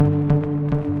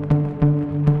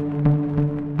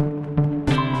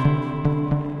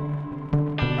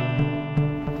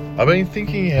I've been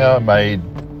thinking how I made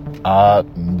art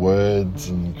and words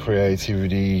and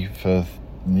creativity for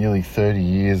nearly 30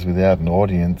 years without an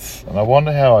audience, and I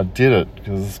wonder how I did it,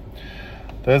 because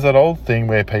there's that old thing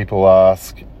where people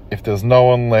ask, if there's no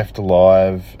one left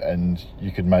alive and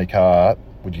you could make art,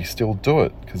 would you still do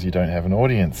it because you don't have an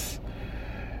audience?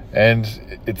 And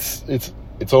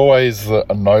it's always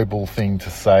a noble thing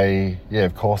to say, yeah,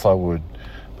 of course I would.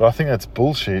 But I think that's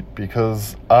bullshit,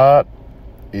 because art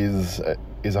is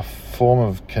a form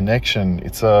of connection.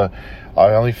 I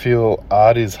only feel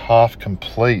art is half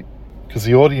complete, because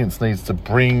the audience needs to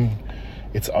bring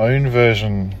its own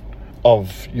version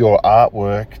of your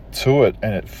artwork to it,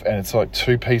 and it's like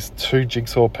two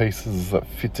jigsaw pieces that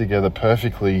fit together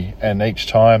perfectly, and each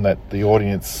time that the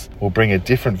audience will bring a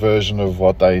different version of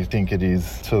what they think it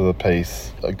is to the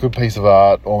piece. A good piece of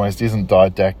art almost isn't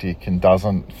didactic and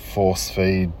doesn't force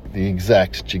feed the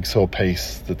exact jigsaw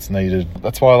piece that's needed.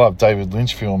 That's why I love David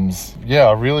Lynch films. Yeah,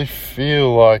 I really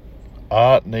feel like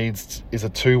art is a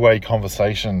two-way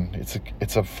conversation.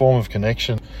 It's a form of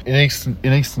connection. In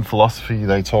Eastern philosophy,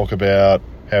 they talk about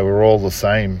how we're all the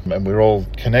same and we're all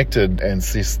connected, and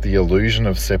it's the illusion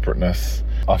of separateness.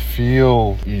 I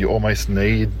feel you almost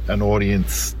need an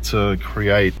audience to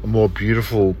create a more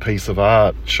beautiful piece of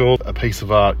art. Sure, a piece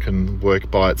of art can work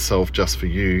by itself just for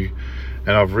you,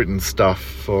 and I've written stuff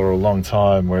for a long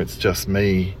time where it's just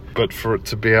me. But for it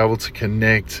to be able to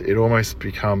connect, it almost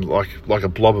becomes like a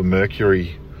blob of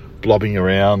mercury blobbing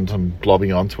around and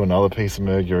blobbing onto another piece of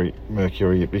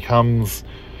mercury. It becomes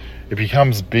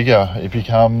bigger. It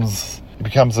becomes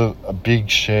a big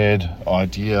shared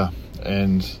idea.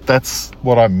 And that's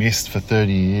what I missed for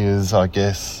 30 years, I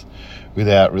guess,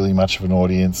 without really much of an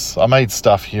audience. I made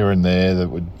stuff here and there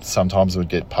that sometimes would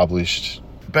get published.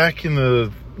 Back in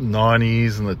the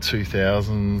 90s and the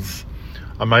 2000s,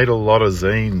 I made a lot of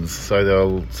zines, so they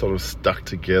were sort of stuck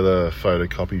together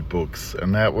photocopied books,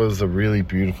 and that was a really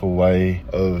beautiful way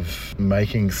of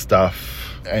making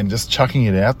stuff and just chucking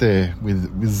it out there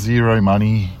with zero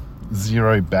money,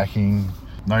 zero backing,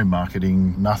 no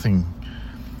marketing, nothing.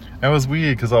 It was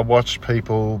weird because I watched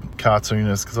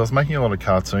cartoonists, because I was making a lot of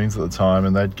cartoons at the time,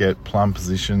 and they'd get plum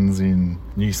positions in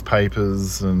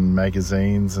newspapers and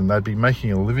magazines, and they'd be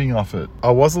making a living off it. I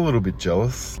was a little bit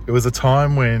jealous. It was a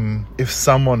time when if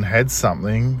someone had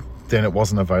something, then it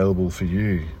wasn't available for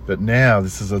you. But now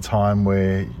this is a time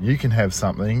where you can have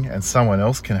something and someone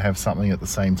else can have something at the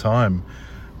same time.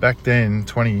 Back then,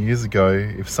 20 years ago,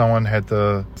 if someone had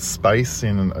the space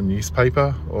in a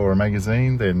newspaper or a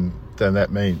magazine, then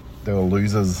that meant there were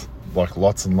losers, like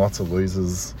lots and lots of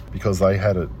losers, because they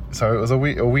had it. So it was a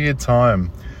weird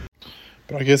time.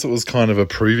 But I guess it was kind of a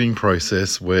proving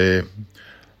process where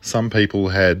some people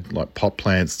had like pot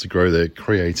plants to grow their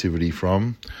creativity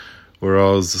from, where I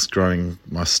was just growing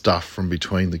my stuff from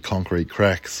between the concrete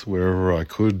cracks wherever I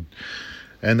could.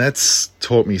 And that's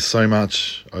taught me so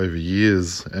much over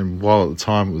years. And while at the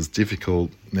time it was difficult,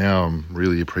 now I'm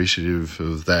really appreciative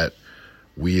of that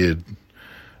weird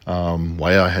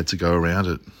way I had to go around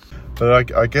it.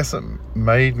 But I guess it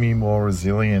made me more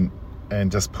resilient,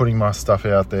 and just putting my stuff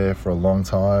out there for a long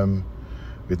time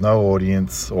with no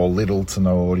audience, or little to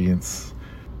no audience.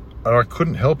 And I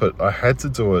couldn't help it. I had to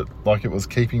do it. Like, it was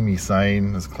keeping me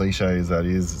sane, as cliche as that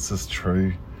is. It's just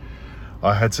true.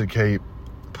 I had to keep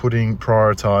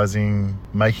prioritizing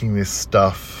making this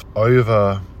stuff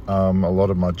over a lot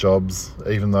of my jobs,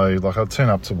 even though I'd turn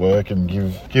up to work and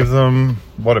give them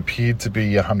what appeared to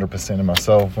be 100% of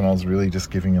myself, when I was really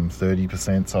just giving them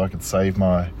 30% so I could save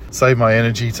my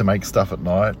energy to make stuff at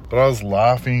night. But I was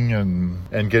laughing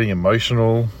and getting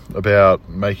emotional about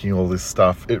making all this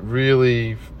stuff. It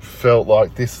really felt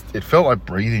like this. It felt like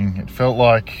breathing. It felt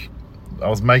like I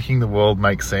was making the world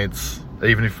make sense,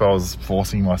 even if I was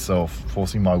forcing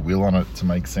my will on it to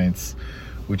make sense,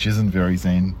 which isn't very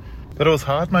zen. But it was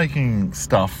hard making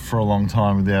stuff for a long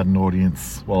time without an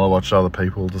audience, while I watched other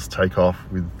people just take off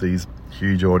with these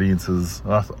huge audiences.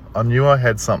 And I knew I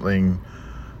had something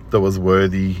that was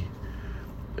worthy.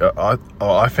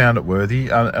 I found it worthy,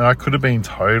 and I could have been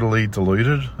totally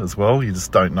deluded as well. You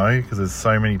just don't know, because there's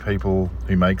so many people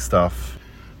who make stuff.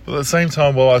 But at the same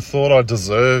time, while I thought I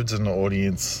deserved an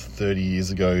audience 30 years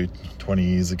ago, 20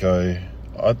 years ago,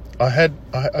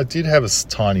 I did have a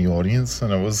tiny audience,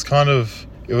 and it was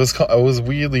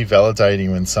weirdly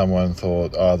validating when someone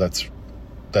thought, oh, that's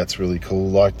really cool.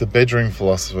 Like the Bedroom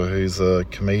Philosopher, who's a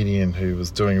comedian who was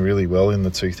doing really well in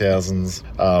the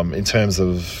 2000s in terms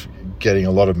of getting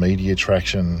a lot of media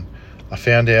traction. I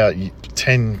found out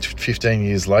 10, 15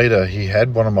 years later, he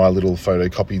had one of my little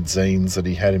photocopied zines that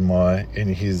he had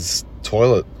in his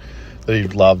toilet that he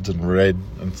loved and read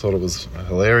and thought it was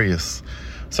hilarious.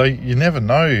 So you never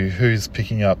know who's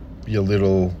picking up your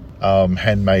little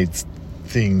handmade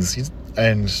things.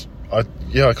 And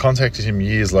I contacted him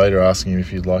years later asking him if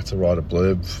he'd like to write a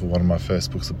blurb for one of my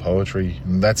first books of poetry.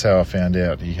 And that's how I found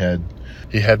out he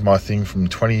had my thing from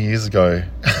 20 years ago.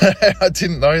 I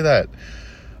didn't know that.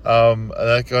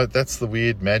 That's the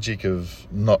weird magic of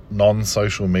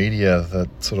non-social media, that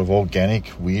sort of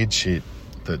organic weird shit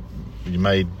that you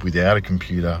made without a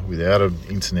computer, without an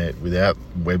internet, without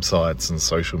websites and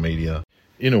social media.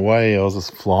 In a way, I was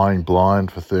just flying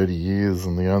blind for 30 years,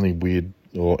 and the only weird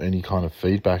or any kind of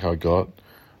feedback I got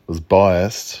was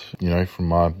biased, from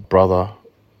my brother.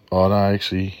 Oh no,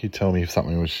 actually, he'd tell me if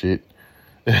something was shit.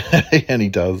 And he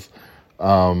does.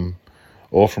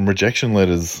 Or from rejection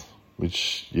letters,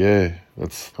 which,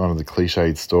 that's kind of the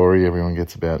cliched story. Everyone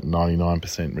gets about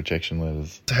 99% rejection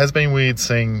letters. It has been weird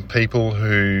seeing people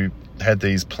who had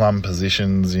these plum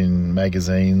positions in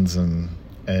magazines and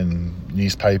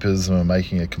newspapers and are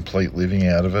making a complete living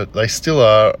out of it. They still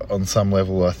are on some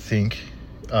level, I think,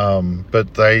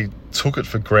 but they took it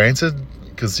for granted,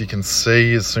 because you can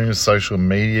see as soon as social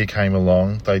media came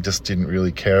along, they just didn't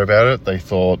really care about it. They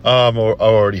thought, I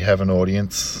already have an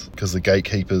audience, because the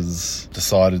gatekeepers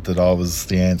decided that I was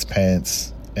the ant's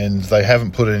pants, and they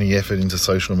haven't put any effort into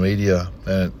social media,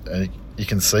 and you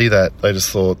can see that. They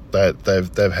just thought that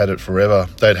they've had it forever.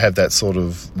 They'd have that sort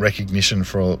of recognition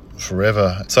for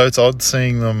forever. So it's odd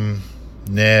seeing them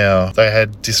now. They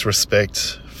had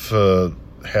disrespect for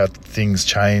how things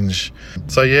change.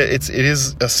 So it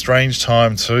is a strange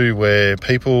time too, where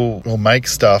people will make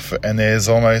stuff and there's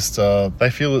almost they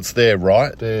feel it's their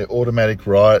right, their automatic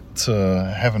right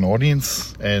to have an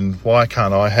audience, and why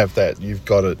can't I have that? You've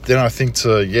got it. Then I think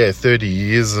 30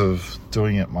 years of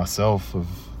doing it myself, of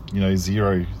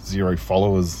zero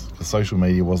followers, because social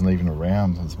media wasn't even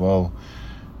around as well,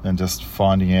 and just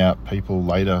finding out people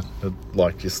later that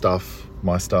liked your stuff,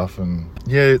 my stuff. And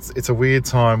it's a weird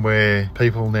time where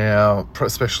people now,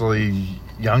 especially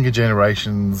younger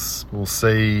generations, will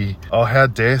see, how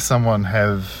dare someone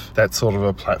have that sort of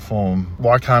a platform?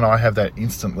 Why can't I have that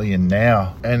instantly and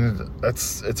now? And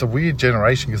it's a weird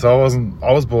generation, because I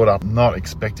was brought up not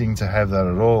expecting to have that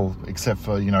at all, except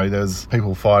for there's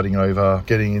people fighting over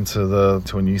getting into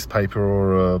a newspaper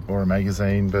or a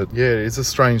magazine. But it's a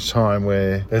strange time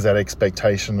where there's that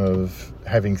expectation of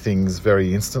having things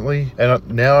very instantly. And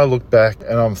now I look back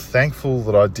and I'm thankful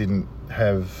that I didn't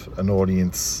have an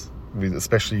audience,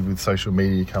 especially with social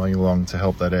media coming along to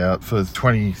help that out, for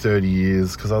 20, 30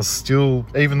 years, because I was still,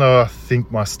 even though I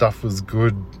think my stuff was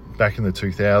good back in the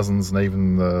 2000s and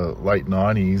even the late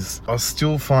 90s, I was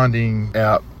still finding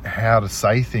out how to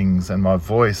say things and my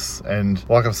voice. And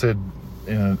like I've said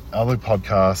in other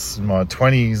podcasts, in my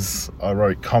 20s I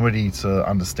wrote comedy to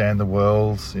understand the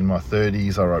world. In my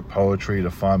 30s I wrote poetry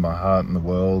to find my heart in the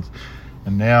world.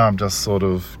 And now I'm just sort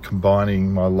of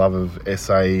combining my love of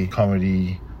essay,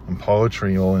 comedy and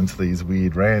poetry all into these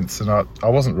weird rants. And I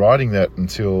wasn't writing that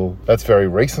until that's very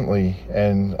recently,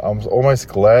 and I'm almost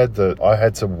glad that I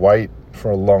had to wait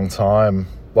for a long time.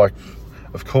 Like,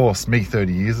 of course, me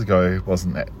 30 years ago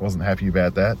wasn't happy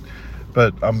about that,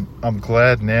 but I'm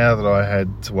glad now that I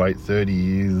had to wait 30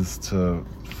 years to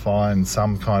find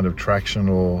some kind of traction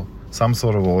or some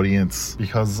sort of audience,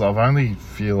 because I've only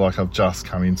feel like I've just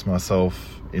come into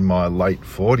myself in my late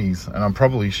 40s, and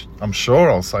I'm sure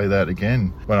I'll say that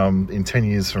again when I'm in 10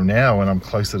 years from now, when I'm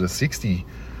closer to 60.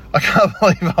 I can't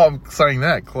believe I'm saying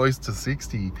that, close to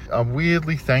 60. I'm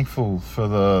weirdly thankful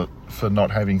for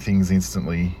not having things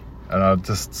instantly, and I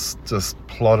just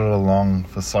plodded along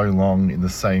for so long in the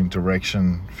same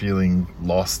direction, feeling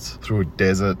lost through a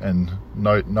desert, and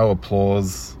no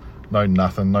applause, no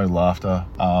nothing, no laughter,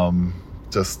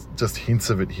 just hints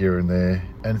of it here and there,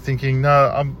 and thinking,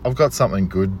 no, I've got something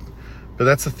good. But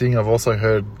that's the thing, I've also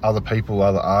heard other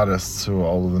artists who are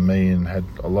older than me and had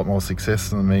a lot more success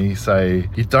than me say,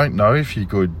 you don't know if you're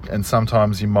good, and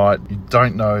sometimes you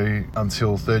don't know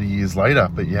until 30 years later,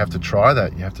 but you have to try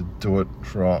that. You have to do it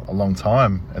for a long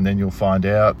time, and then you'll find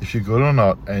out if you're good or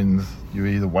not, and you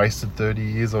either wasted 30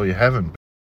 years or you haven't.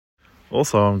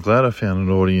 Also, I'm glad I found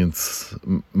an audience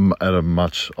at a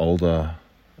much older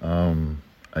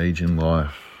age in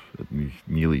life, at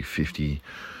nearly 50.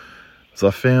 So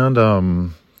I found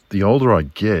the older I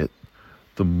get,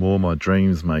 the more my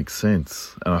dreams make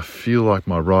sense. And I feel like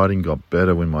my writing got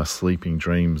better when my sleeping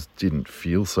dreams didn't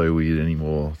feel so weird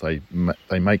anymore. They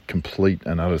make complete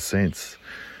and utter sense.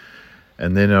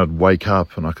 And then I'd wake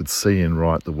up and I could see and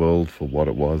write the world for what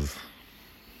it was.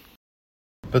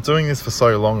 But doing this for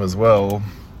so long as well,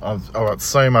 I've got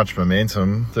so much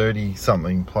momentum, 30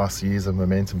 something plus years of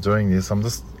momentum doing this.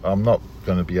 I'm not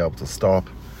going to be able to stop.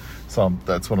 So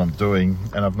that's what I'm doing.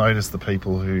 And I've noticed the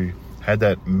people who had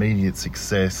that immediate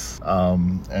success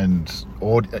and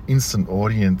instant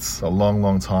audience a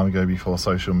long time ago before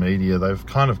social media, they've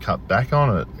kind of cut back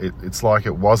on it. It's like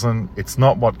it's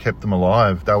not what kept them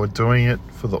alive. They were doing it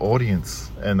for the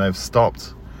audience, and they've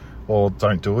stopped or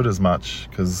don't do it as much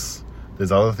because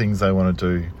there's other things they want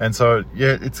to do. And so,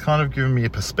 yeah, it's kind of given me a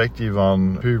perspective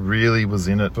on who really was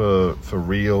in it for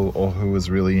real, or who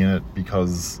was really in it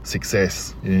because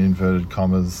success, in inverted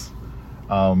commas.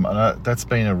 And that's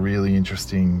been a really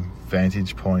interesting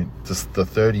vantage point. Just the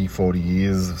 30-40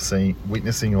 years of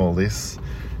witnessing all this,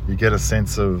 you get a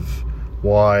sense of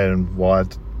why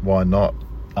not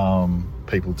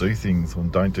people do things or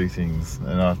don't do things.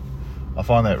 And I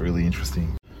find that really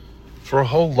interesting. For a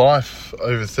whole life,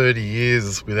 over 30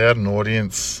 years without an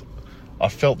audience, I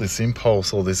felt this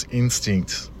impulse or this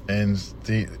instinct. And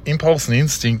the impulse and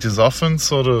instinct is often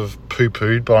sort of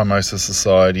poo-pooed by most of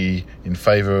society in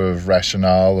favour of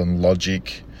rationale and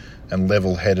logic and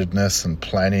level-headedness and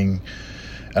planning.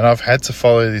 And I've had to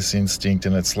follow this instinct,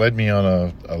 and it's led me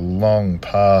on a long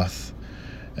path.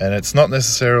 And it's not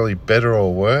necessarily better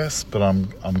or worse, but I'm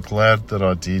glad that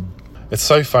I did. It's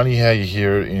so funny how you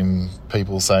hear it in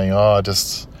people saying, I had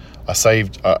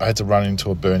to run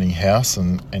into a burning house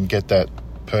and get that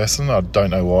person. I don't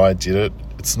know why I did it.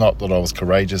 It's not that I was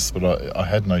courageous, but I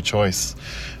had no choice.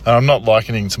 And I'm not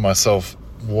likening to myself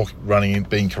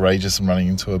being courageous and running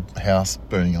into a house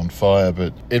burning on fire,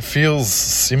 but it feels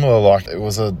similar, like it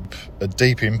was a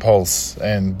deep impulse,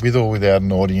 and with or without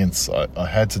an audience, I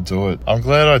had to do it. I'm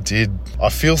glad I did. I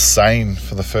feel sane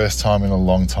for the first time in a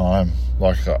long time.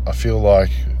 Like, I feel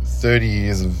like 30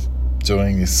 years of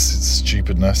doing this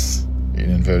stupidness,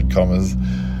 in inverted commas,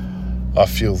 I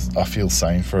feel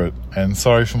sane for it. And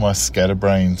sorry for my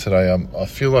scatterbrain today. I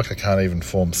feel like I can't even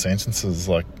form sentences.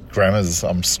 Like grammars,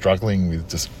 I'm struggling with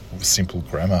just simple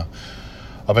grammar.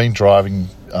 I've been driving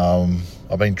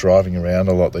around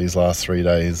a lot these last 3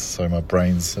 days, so my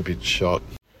brain's a bit shot.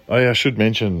 Oh yeah, I should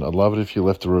mention, I'd love it if you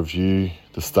left a review,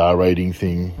 the star rating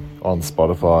thing on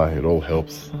Spotify. It all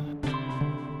helps.